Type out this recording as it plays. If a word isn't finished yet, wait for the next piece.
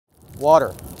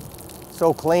Water,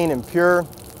 so clean and pure,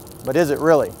 but is it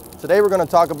really? Today we're going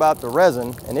to talk about the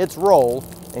resin and its role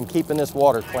in keeping this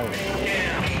water clean.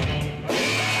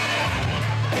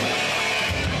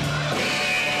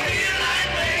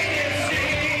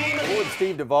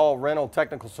 Steve Duvall, rental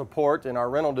technical support in our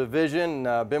rental division.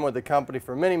 Been with the company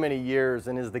for many, many years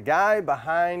and is the guy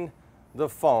behind the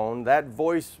phone, that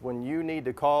voice when you need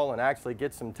to call and actually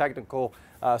get some technical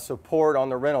support on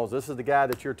the rentals. This is the guy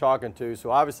that you're talking to, so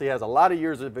obviously has a lot of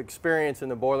years of experience in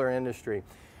the boiler industry.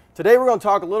 Today we're going to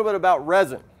talk a little bit about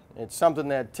resin. It's something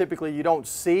that typically you don't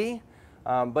see,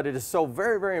 but it is so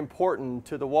very, very important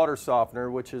to the water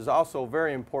softener, which is also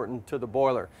very important to the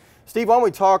boiler. Steve, why don't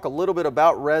we talk a little bit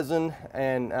about resin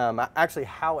and actually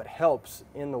how it helps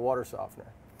in the water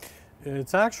softener?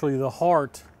 It's actually the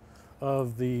heart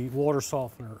of the water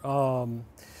softener.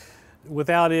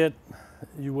 Without it,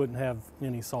 you wouldn't have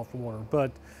any soft water.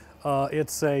 But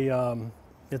it's a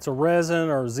resin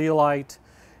or zeolite.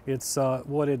 It's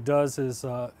what it does is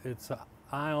it's an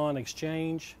ion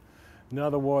exchange. In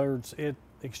other words, it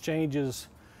exchanges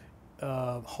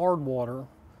hard water,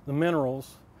 the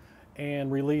minerals,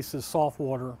 and releases soft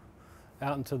water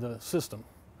out into the system.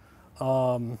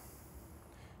 So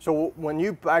when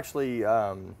you actually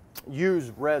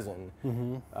use resin,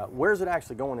 where's it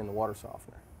actually going in the water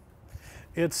softener?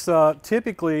 It's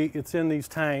typically it's in these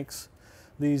tanks,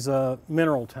 these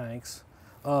mineral tanks.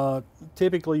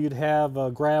 Typically you'd have a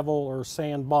gravel or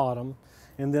sand bottom,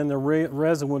 and then the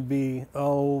resin would be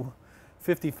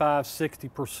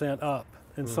 55–60% up,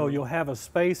 and so you'll have a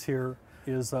space here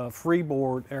is a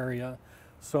freeboard area.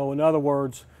 So in other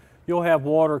words, you'll have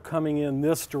water coming in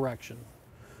this direction,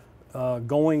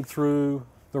 going through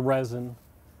the resin,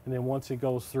 and then once it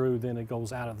goes through, then it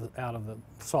goes out of the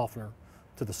softener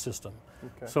to the system.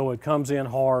 Okay. So it comes in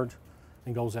hard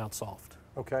and goes out soft.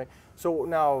 Okay. So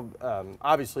now,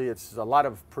 obviously, it's a lot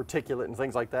of particulate and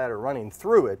things like that are running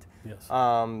through it. Yes.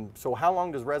 So how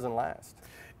long does resin last?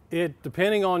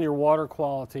 Depending on your water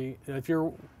quality, if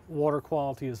your water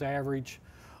quality is average,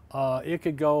 it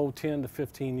could go 10 to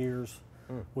 15 years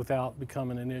without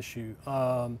becoming an issue.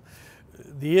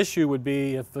 The issue would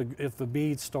be if the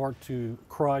beads start to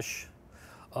crush,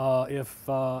 if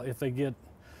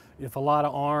a lot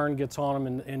of iron gets on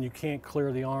them and you can't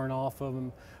clear the iron off of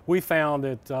them. We found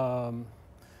that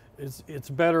it's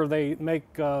better they make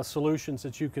solutions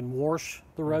that you can wash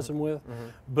the resin with,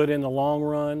 but in the long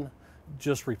run,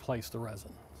 just replace the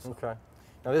resin. Okay.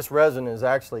 Now this resin is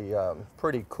actually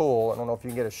pretty cool. I don't know if you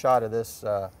can get a shot of this,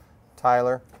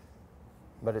 Tyler,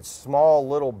 but it's small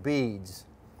little beads.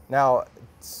 Now,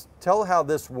 tell how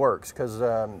this works, because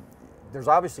there's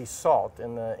obviously salt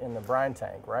in the brine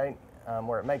tank, right?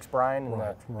 Where it makes brine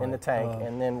in the tank,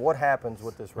 and then what happens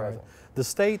with this resin? The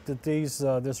state that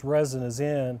this resin is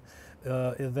in,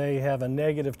 they have a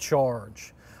negative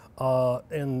charge.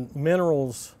 And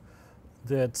minerals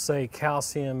that say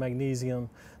calcium, magnesium,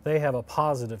 they have a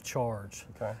positive charge.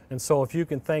 Okay. And so if you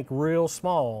can think real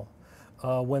small,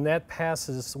 when that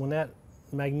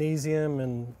magnesium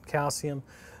and calcium,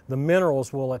 the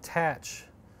minerals will attach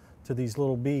to these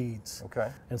little beads.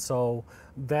 Okay. And so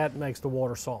that makes the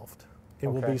water soft. It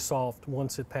will be soft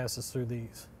once it passes through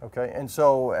these. Okay, and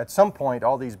so at some point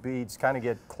all these beads kind of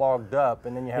get clogged up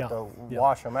and then you have to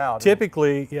wash them out.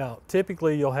 Typically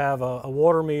you'll have a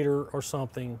water meter or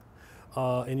something,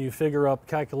 and you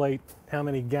calculate how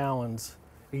many gallons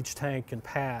each tank can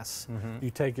pass.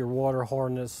 You take your water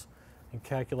hardness and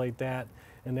calculate that,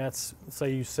 and that's,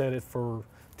 say you set it for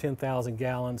 10,000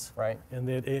 gallons, right? And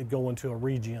then it go into a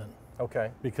regen. Okay.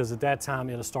 Because at that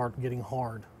time it'll start getting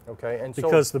hard. Okay, and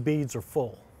because the beads are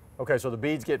full. Okay, so the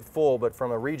beads get full, but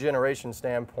from a regeneration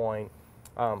standpoint,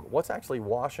 what's actually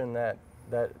washing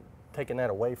taking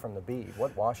that away from the bead?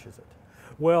 What washes it?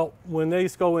 Well, when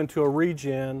these go into a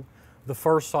regen, the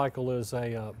first cycle is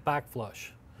a back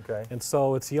flush. Okay. And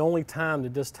so it's the only time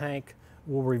that this tank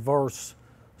will reverse,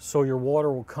 so your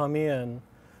water will come in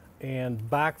and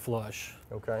back flush.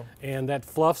 Okay. And that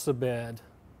fluffs the bed.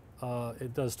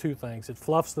 It does two things. It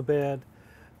fluffs the bed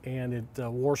and it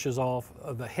washes off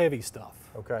the heavy stuff.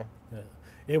 Okay. Yeah.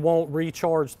 It won't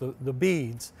recharge the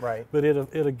beads, right? But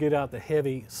it'll get out the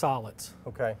heavy solids.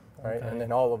 Okay. Right. Okay. And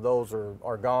then all of those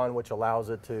are gone, which allows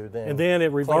it to then. And then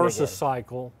it reverses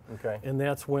cycle. Okay. And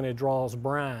that's when it draws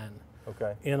brine.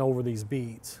 Okay. In over these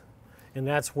beads, and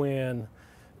that's when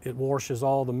it washes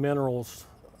all the minerals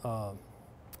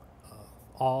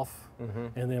off,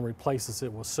 and then replaces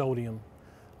it with sodium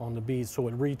on the beads, so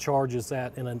it recharges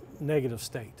that in a negative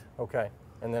state. Okay,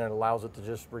 and then it allows it to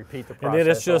just repeat the process. And then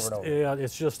it's just over and over.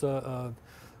 it's just a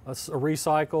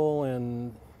recycle,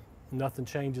 and nothing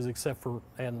changes except for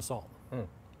adding salt.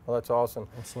 Well, that's awesome.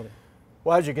 Absolutely.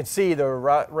 Well, as you can see, the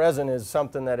resin is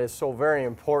something that is so very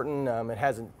important. It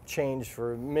hasn't changed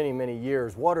for many, many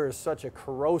years. Water is such a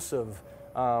corrosive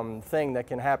thing that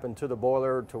can happen to the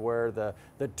boiler, to where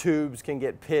the tubes can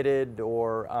get pitted,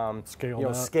 or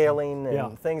scaling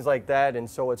and things like that. And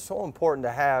so it's so important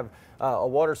to have a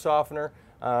water softener,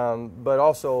 but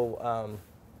also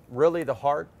really the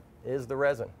heart is the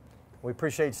resin. We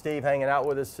appreciate Steve hanging out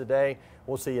with us today.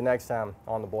 We'll see you next time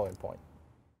on The Boiling Point.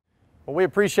 Well, we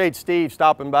appreciate Steve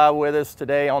stopping by with us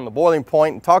today on The Boiling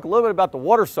Point and talk a little bit about the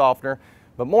water softener,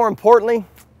 but more importantly,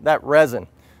 that resin.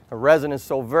 The resin is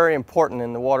so very important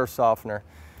in the water softener.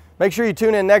 Make sure you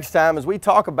tune in next time as we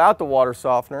talk about the water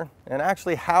softener and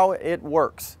actually how it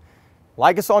works.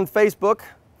 Like us on Facebook,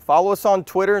 follow us on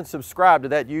Twitter, and subscribe to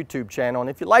that YouTube channel. And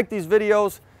if you like these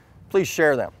videos, please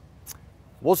share them.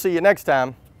 We'll see you next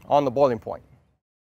time on The Boiling Point.